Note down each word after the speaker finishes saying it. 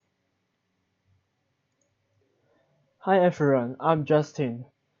Hi everyone, I'm Justin.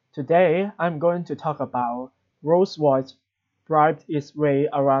 Today I'm going to talk about Rolls-Royce bribed its way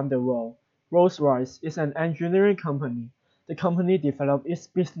around the world. Rolls-Royce is an engineering company. The company developed its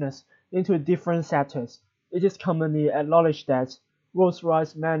business into different sectors. It is commonly acknowledged that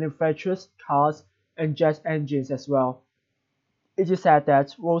Rolls-Royce manufactures cars and jet engines as well. It is said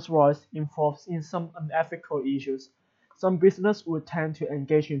that Rolls-Royce involves in some unethical issues. Some business would tend to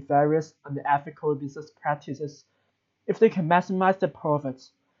engage in various unethical business practices if they can maximize their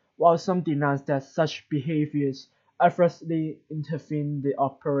profits, while some denounce that such behaviors adversely interfere the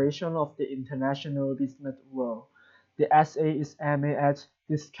operation of the international business world. The essay is aimed at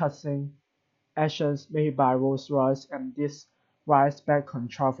discussing actions made by Rolls-Royce and this widespread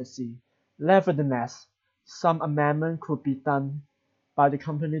controversy. Nevertheless, some amendment could be done by the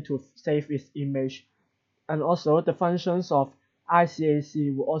company to save its image, and also the functions of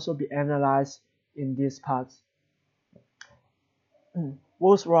ICAC will also be analyzed in this part.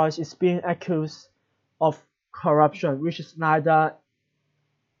 Rolls-Royce is being accused of corruption, which is neither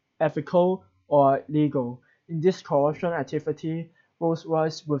ethical or legal. In this corruption activity,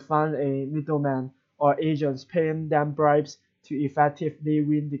 Rolls-Royce will find a middleman or agents paying them bribes to effectively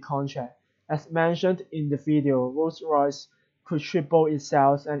win the contract. As mentioned in the video, Rolls-Royce could triple its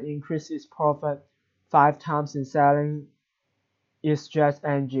sales and increase its profit 5 times in selling its jet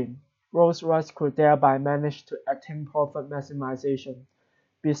engine. Rolls-Royce could thereby manage to attain profit maximization.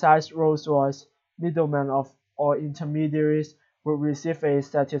 Besides Rolls-Royce, middlemen or intermediaries would receive a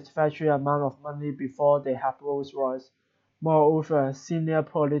satisfactory amount of money before they have Rolls-Royce. Moreover, senior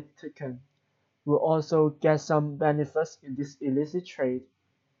politicians will also get some benefits in this illicit trade.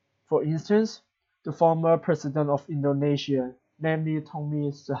 For instance, the former president of Indonesia, namely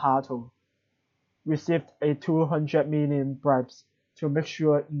Tommy Soeharto, received a 200 million bribes to make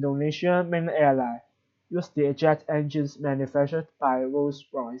sure Indonesian main airline used the jet engines manufactured by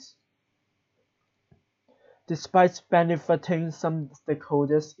Rolls-Royce. Despite benefiting some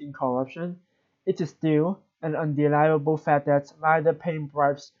stakeholders in corruption, it is still an undeniable fact that neither paying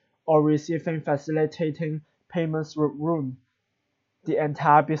bribes or receiving facilitating payments would ruin the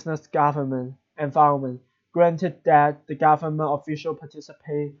entire business government environment. Granted that the government officials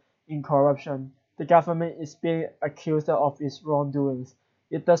participate in corruption, the government is being accused of its wrongdoings.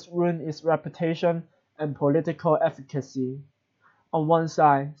 It does ruin its reputation and political efficacy. On one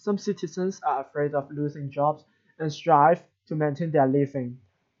side, some citizens are afraid of losing jobs and strive to maintain their living.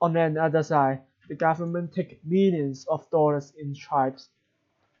 On the other side, the government takes millions of dollars in bribes.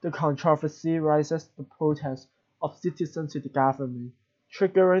 The controversy raises the protest of citizens to the government,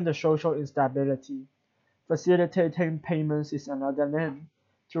 triggering the social instability. Facilitating payments is another name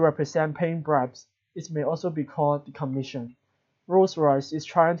to represent paying bribes. It may also be called the commission. Rolls-Royce is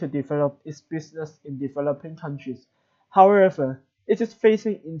trying to develop its business in developing countries. However, it is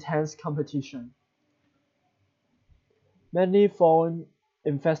facing intense competition. Many foreign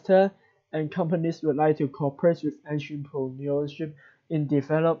investors and companies would like to cooperate with entrepreneurship in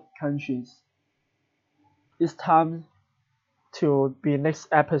developed countries. It's time to be next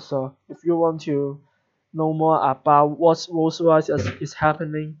episode. If you want to know more about what Rolls-Royce is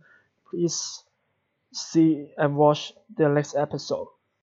happening, please see and watch the next episode.